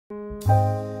A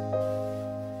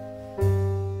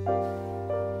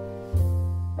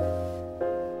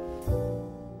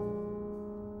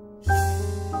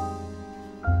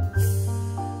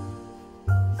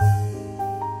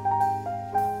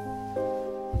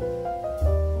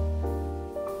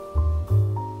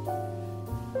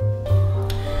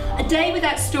day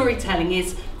without storytelling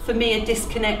is, for me, a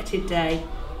disconnected day.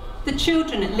 The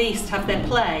children at least have their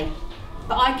play,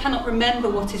 but I cannot remember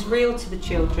what is real to the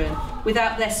children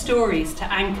without their stories to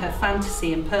anchor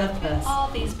fantasy and purpose. Who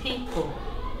are these people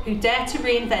who dare to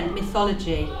reinvent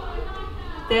mythology?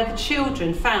 They are the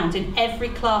children found in every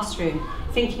classroom,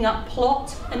 thinking up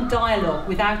plot and dialogue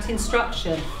without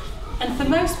instruction, and for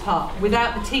most part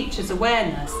without the teacher's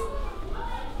awareness.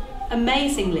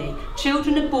 Amazingly,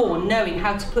 children are born knowing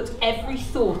how to put every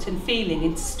thought and feeling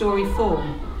into story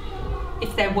form.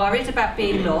 If they're worried about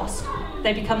being lost,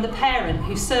 they become the parent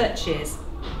who searches.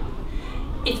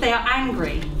 If they are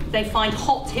angry, they find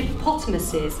hot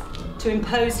hippopotamuses to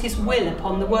impose his will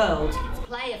upon the world. It's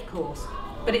play, of course,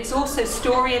 but it's also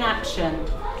story and action,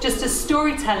 just as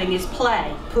storytelling is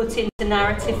play put into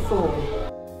narrative form.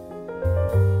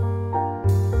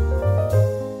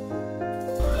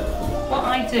 What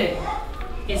I do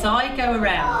is I go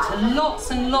around to lots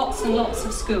and lots and lots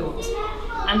of schools,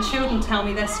 and children tell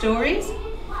me their stories,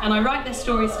 and I write their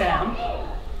stories down,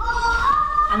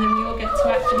 and then we all get to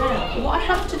act them out. But what I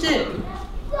have to do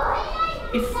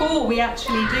before we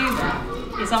actually do that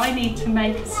is I need to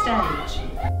make a stage.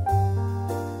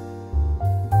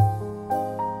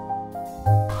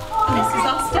 And this is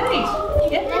our stage.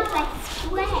 It looks like a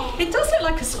square. It does look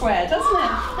like a square, doesn't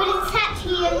it? But it's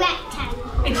actually a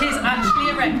rectangle. It is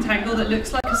actually a rectangle that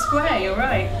looks like a square, you're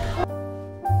right.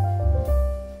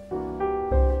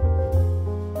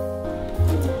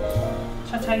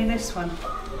 Shall I tell you this one?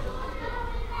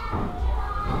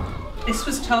 This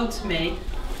was told to me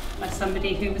by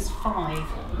somebody who was 5.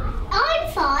 I'm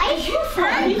 5. Are you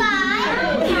 5?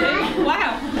 I'm 5.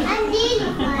 Wow. I'm nearly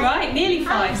 5. Right, nearly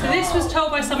 5. So this was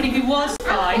told by somebody who was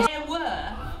 5. There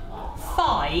were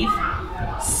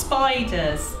 5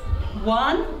 spiders.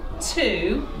 1,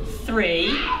 2,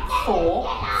 3, 4,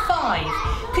 5.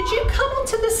 Could you come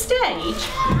onto the stage?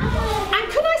 And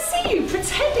could I see you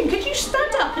pretending? Could you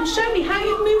stand up and show me how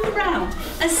you move around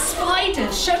as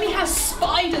spiders? Show me how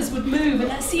spiders would move, and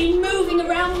let's see you moving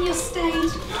around on your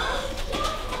stage.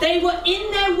 They were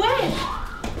in their web,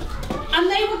 and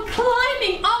they were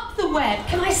climbing up the web.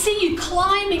 Can I see you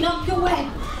climbing up your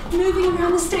web? Moving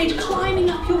around the stage, climbing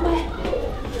up your web.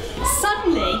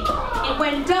 Suddenly, it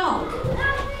went dark,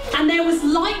 and there was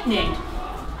lightning.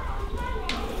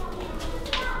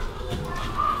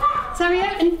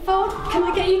 Zaria and Ford, can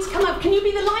I get you to come up? Can you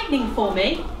be the lightning for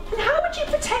me? And how would you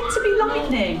pretend to be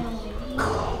lightning?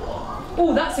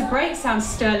 Oh, that's a great sound,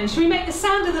 Sterling. Should we make the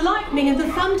sound of the lightning and the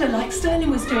thunder like Sterling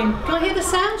was doing? Can I hear the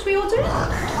sound? We all do it?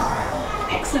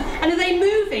 Excellent. And are they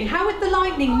moving? How would the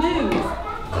lightning move?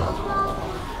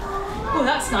 Oh,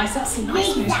 that's nice. That's some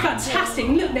nice moves. Fantastic.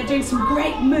 Look, they're doing some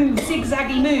great moves,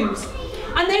 zigzaggy moves.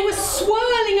 And they were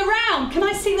swirling around. Can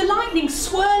I see the lightning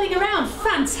swirling around?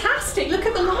 Fantastic. Look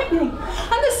at the lightning. And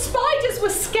the spiders were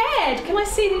scared. Can I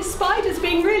see these spiders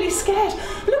being really scared?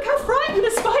 Look how frightened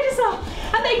the spiders are.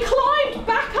 And they climbed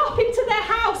back up into their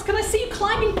house. Can I see you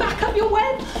climbing back up your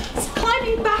web?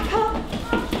 Climbing back up.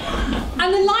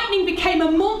 And the lightning became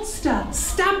a monster,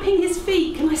 stamping his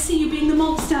feet. Can I see you being the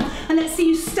monster? And let's see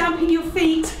you stamping your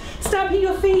feet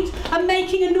and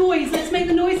making a noise. Let's make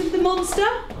the noise of the monster.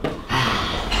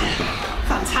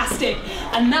 Fantastic.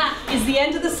 And that is the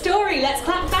end of the story. Let's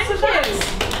clap. Thank you.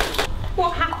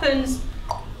 What happens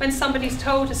when somebody's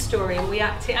told a story and we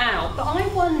act it out? But I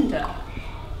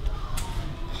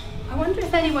wonder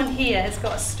if anyone here has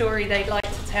got a story they'd like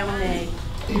to tell me.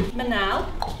 Manal,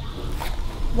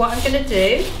 what I'm going to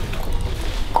do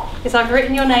is I've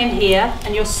written your name here,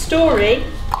 and your story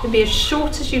can be as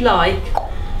short as you like,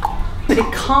 but it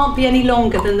can't be any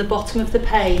longer than the bottom of the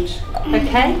page.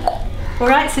 Okay? All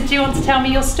right, so do you want to tell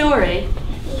me your story?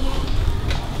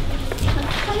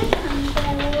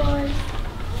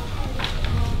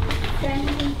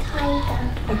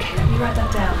 Okay, let me write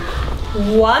that down.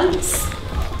 Once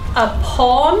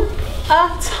upon a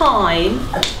time,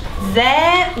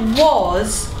 there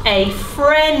was a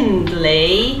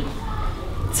friendly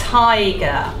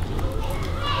tiger.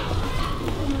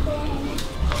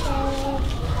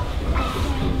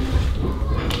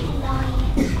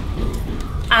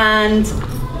 And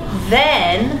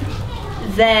then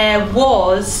there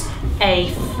was a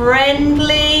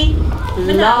friendly lion.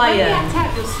 When you act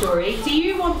out your story, do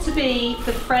you want to be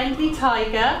the friendly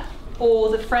tiger or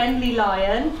the friendly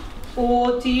lion,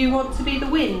 or do you want to be the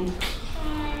wind?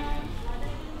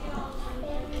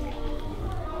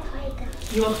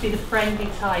 You want to be the friendly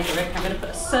tiger. Okay, I'm going to put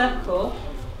a circle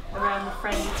around the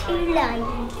friendly tiger. 2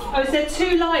 lions. Oh, is there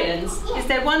 2 lions? Is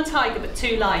there 1 tiger but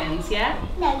 2 lions, yeah?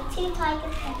 No, 2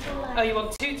 tigers and 2 lions. Oh, you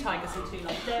want 2 tigers and 2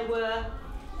 lions.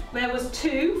 There was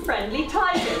 2 friendly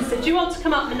tigers. So do you want to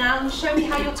come up now and show me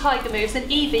how your tiger moves?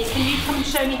 And Evie, can you come and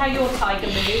show me how your tiger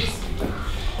moves?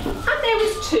 And there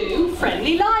was 2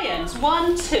 friendly lions.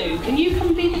 1, 2. Can you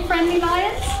come be the friendly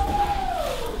lions?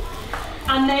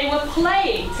 And they were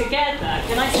playing together.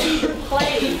 Can I see them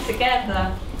playing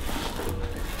together?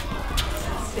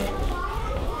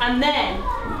 And then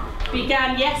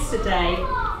began yesterday.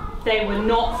 They were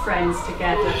not friends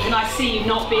together. Can I see you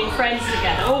not being friends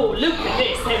together? Oh, look at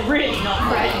this. They're really not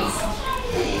friends.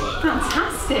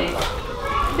 Fantastic.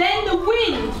 Then the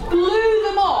wind blew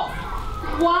them off.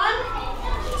 1,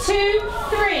 2,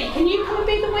 3. Can you come and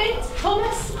be the wind,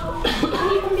 Thomas? Can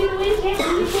you come and be the wind? Yes,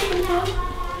 can you take them down?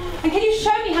 And can you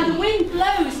show me how the wind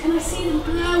blows? Can I see them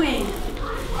blowing?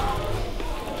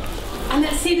 And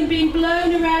let's see them being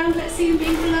blown around. Let's see them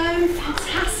being blown.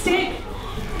 Fantastic.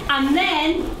 And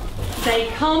then they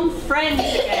come friends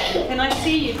again. Can I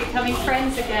see you becoming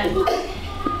friends again?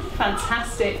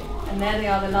 Fantastic. And there they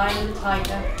are, the lion and the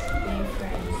tiger being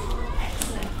friends.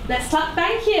 Excellent. Let's clap.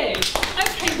 Thank you.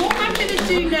 Okay, what I'm going to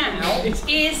do now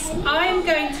is I'm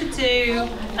going to do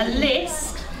a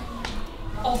list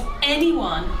of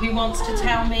anyone who wants to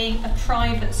tell me a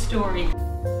private story.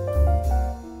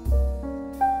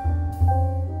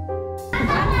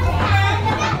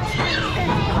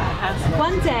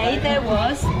 One day there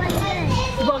was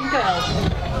 1 girl.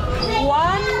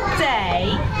 One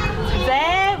day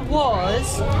there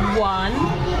was 1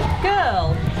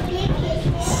 girl.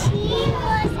 She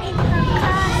was in her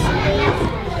castle.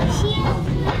 She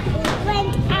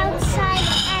went outside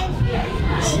and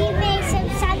she made some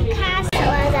sandcastles.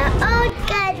 The old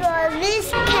girl was this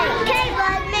Kate. Kate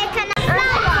was making a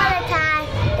flower all the time.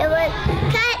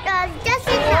 Kate was just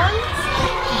enough.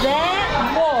 There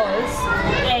was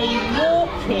a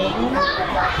walking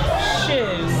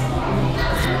shoe.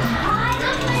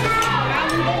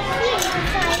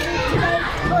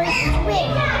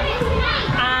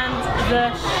 And the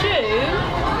shoe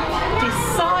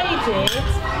decided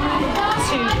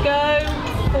to go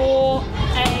for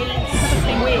a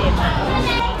swim.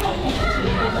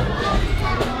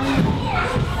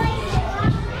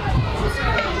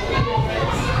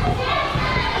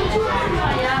 You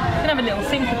can have a little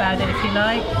think about it if you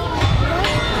like.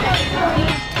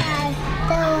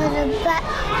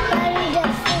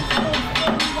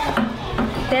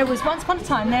 There was once upon a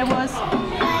time there was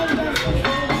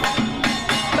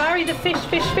Barry the fish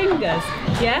fingers.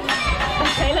 Yeah?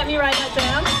 Okay, let me write that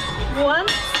down.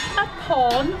 Once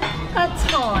upon a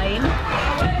time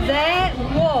there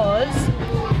was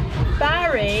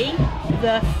Barry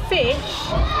the fish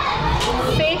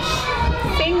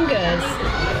fingers.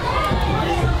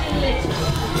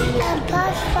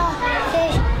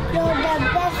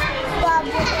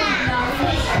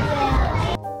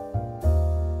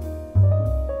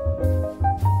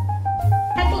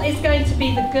 Ethel is going to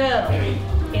be the girl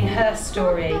in her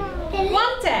story.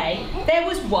 One day there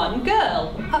was 1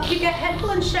 girl. Up you get,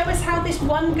 Ethel, and show us how this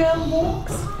 1 girl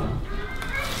walks.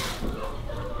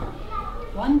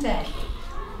 One day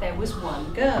there was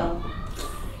 1 girl.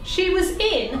 She was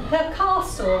in her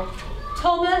castle.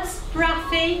 Thomas,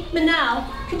 Rafi, Manal,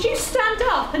 could you stand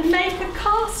up and make a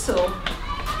castle?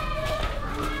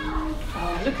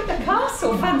 Oh, look at the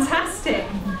castle, fantastic.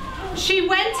 She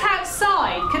went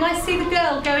outside. Can I see the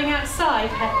girl going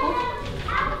outside, Ethel?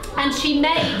 And she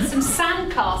made some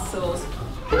sand castles.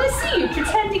 Can I see you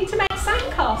pretending to make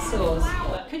sand castles?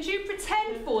 Could you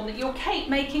pretend, Fawn, that you're Kate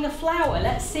making a flower?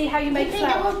 Let's see how you make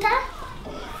flower.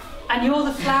 And you're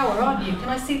the flower, aren't you? Can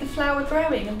I see the flower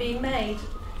growing and being made?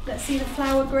 Let's see the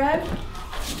flower grow.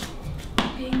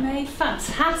 Being made.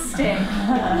 Fantastic.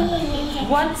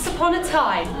 Once upon a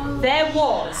time, there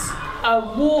was a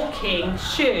walking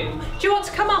shoe. Do you want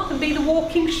to come up and be the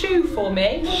walking shoe for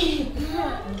me?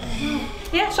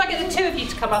 Yeah, shall I get the 2 of you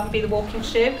to come up and be the walking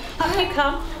shoe? Up you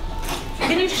come.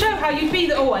 Can you show how you'd be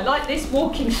the... Oh, I like this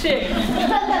walking shoe.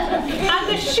 And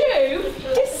the shoe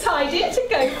decided to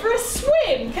go for a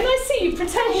swim. Can I see you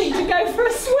pretending to go for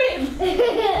a swim?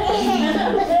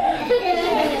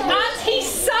 And he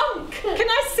sunk. Can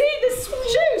I see the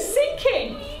shoe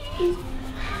sinking?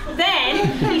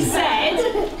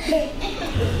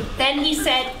 Then he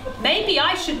said, maybe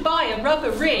I should buy a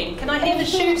rubber ring. Can I hear the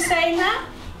shoe saying that?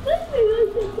 And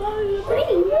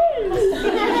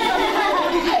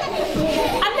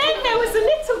then there was a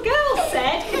little girl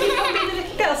said, can you come be the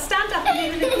little girl? Stand up and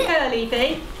be the little girl,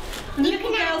 Evie. And the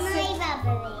little girl said,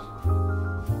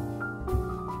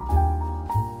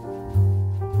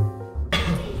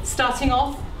 starting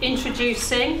off,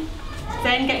 introducing,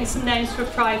 then getting some names for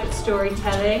private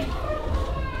storytelling,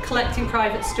 collecting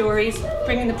private stories,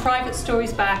 bringing the private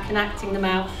stories back and acting them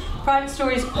out. Private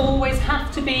stories always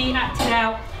have to be acted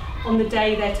out on the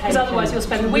day they're taken, because otherwise you'll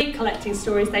spend the week collecting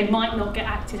stories, they might not get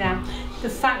acted out. The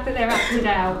fact that they're acted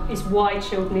out is why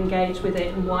children engage with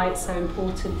it and why it's so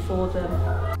important for them.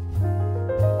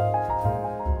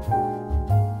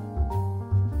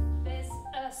 There's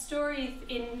a story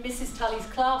in Mrs. Tully's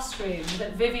classroom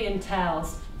that Vivian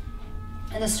tells,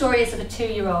 and the story is of a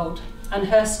 2-year-old, and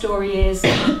her story is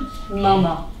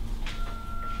Mama.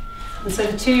 And so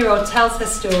the 2-year-old tells her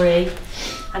story,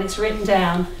 and it's written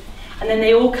down, and then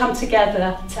they all come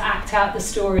together to act out the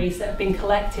stories that have been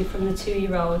collected from the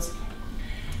 2-year-olds.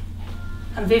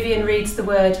 And Vivian reads the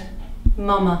word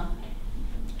Mama,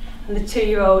 and the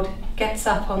 2-year-old gets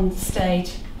up on the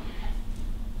stage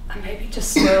and maybe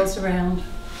just swirls around,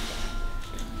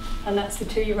 and that's the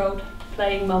 2-year-old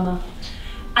playing Mama.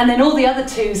 And then all the other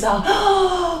 2s are,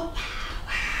 oh,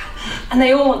 wow, and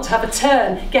they all want to have a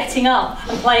turn getting up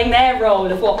and playing their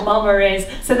role of what Mama is.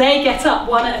 So they get up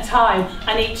one at a time,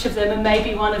 and each of them, and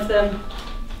maybe one of them,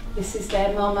 this is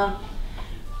their Mama.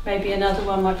 Maybe another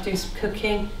one might do some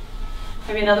cooking.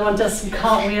 Maybe another one does some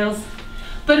cartwheels.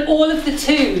 But all of the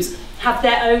 2s have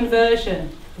their own version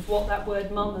of what that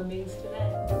word Mama means to them.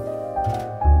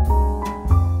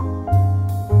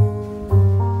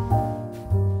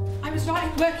 I was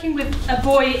working with a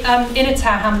boy in a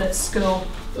Tower Hamlets school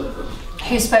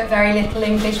who spoke very little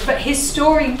English, but his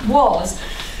story was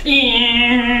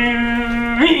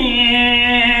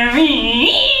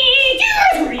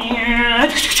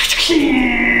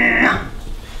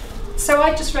so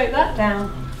I just wrote that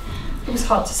down. It was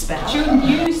hard to spell. Children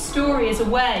use story as a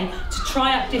way to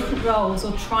try out different roles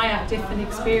or try out different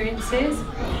experiences.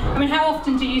 I mean, how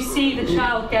often do you see the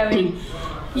child going,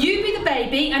 you be the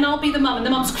baby and I'll be the mum, and the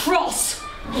mum's cross?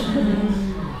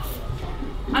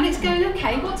 And it's going,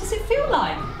 okay, what does it feel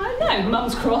like? I don't know,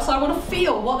 mum's cross, I want to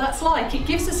feel what that's like. It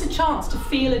gives us a chance to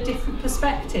feel a different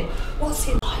perspective. What's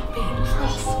it like being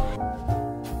cross?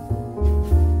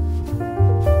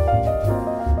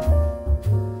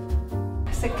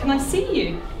 Can I see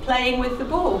you playing with the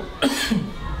ball?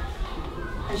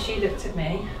 And she looked at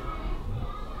me,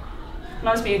 and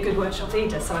I was being a good workshop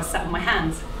leader, so I sat on my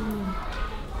hands.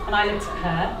 And I looked at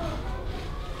her,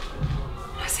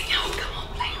 and I was saying, oh, come on,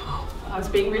 play ball. I was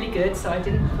being really good, so I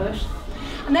didn't push.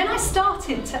 And then I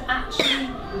started to actually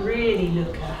really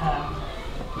look at her.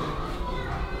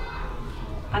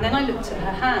 And then I looked at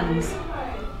her hands,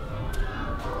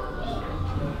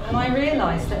 and I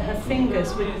realised that her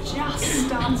fingers were just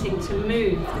starting to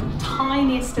move, the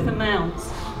tiniest of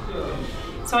amounts.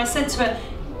 So I said to her,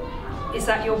 is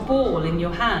that your ball in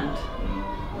your hand?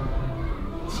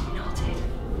 She nodded.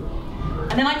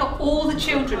 And then I got all the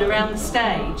children around the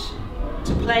stage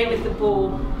to play with the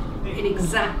ball in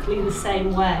exactly the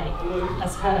same way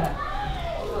as her.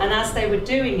 And as they were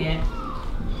doing it,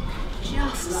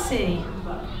 just see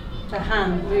the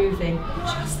hand moving,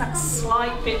 just that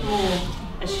slight bit more,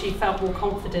 as she felt more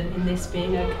confident in this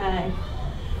being okay.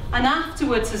 And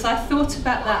afterwards, as I thought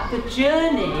about that, the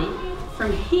journey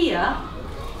from here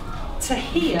to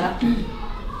here,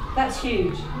 that's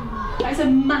huge. That is a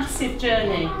massive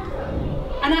journey.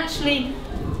 And actually,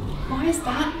 why is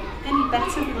that any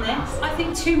better than this? I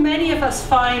think too many of us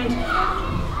find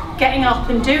getting up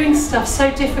and doing stuff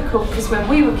so difficult because when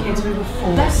we were kids, we were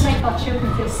forced. Let's make our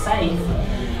children feel safe.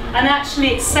 And actually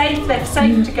it's safe, they're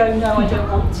safe to go, no, I don't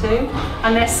want to.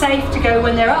 And they're safe to go,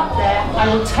 when they're up there,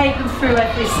 I will take them through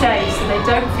every stage so they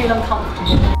don't feel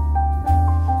uncomfortable.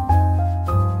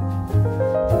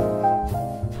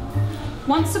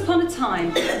 Once upon a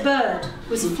time, a bird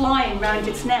was flying round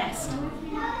its nest.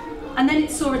 And then it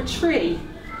saw a tree,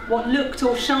 what looked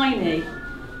all shiny.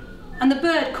 And the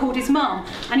bird called his mum,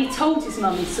 and he told his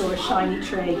mum he saw a shiny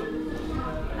tree.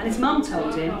 And his mum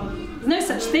told him, there's no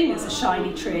such thing as a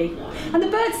shiny tree. And the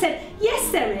bird said,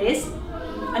 yes there is.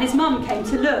 And his mum came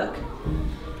to look.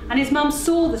 And his mum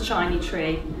saw the shiny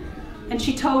tree. And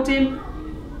she told him,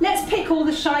 let's pick all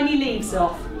the shiny leaves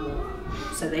off.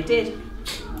 So they did.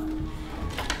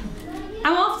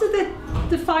 And after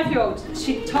the 5-year-old,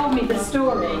 she told me the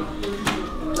story,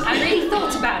 I really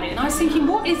thought about it. And I was thinking,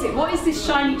 what is it? What is this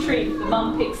shiny tree that the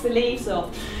mum picks the leaves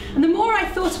off? And the more I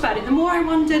thought about it, the more I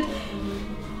wondered,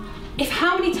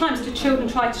 how many times do children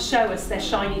try to show us their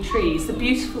shiny trees, the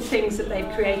beautiful things that they've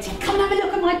created? Come and have a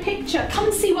look at my picture, come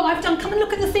and see what I've done, come and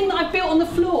look at the thing that I've built on the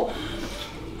floor.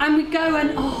 And we go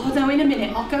and, oh no, in a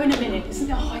minute, I'll go in a minute.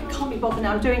 Oh, I can't be bothered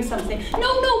now, I'm doing something.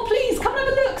 No, please, come and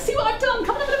have a look, see what I've done,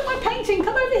 come and have a look at my painting,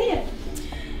 come over here.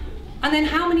 And then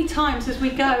how many times as we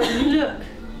go and look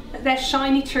at their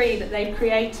shiny tree that they've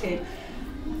created,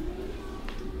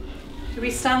 do we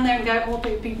stand there and go, oh,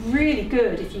 but it'd be really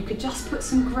good if you could just put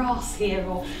some grass here,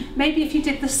 or maybe if you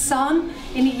did the sun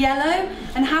in yellow,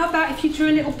 and how about if you drew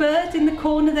a little bird in the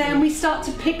corner there, and we start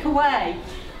to pick away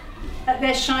at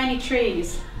their shiny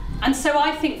trees. And so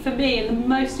I think for me, and the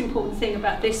most important thing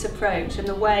about this approach, and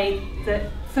the way that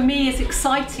for me is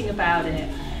exciting about it,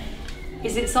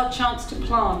 is it's our chance to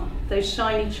plant those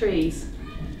shiny trees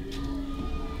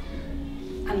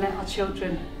and let our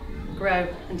children grow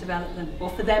and develop them, or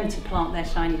for them to plant their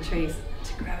shiny trees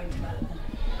to grow and develop them.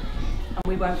 And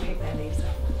we won't pick their leaves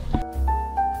up.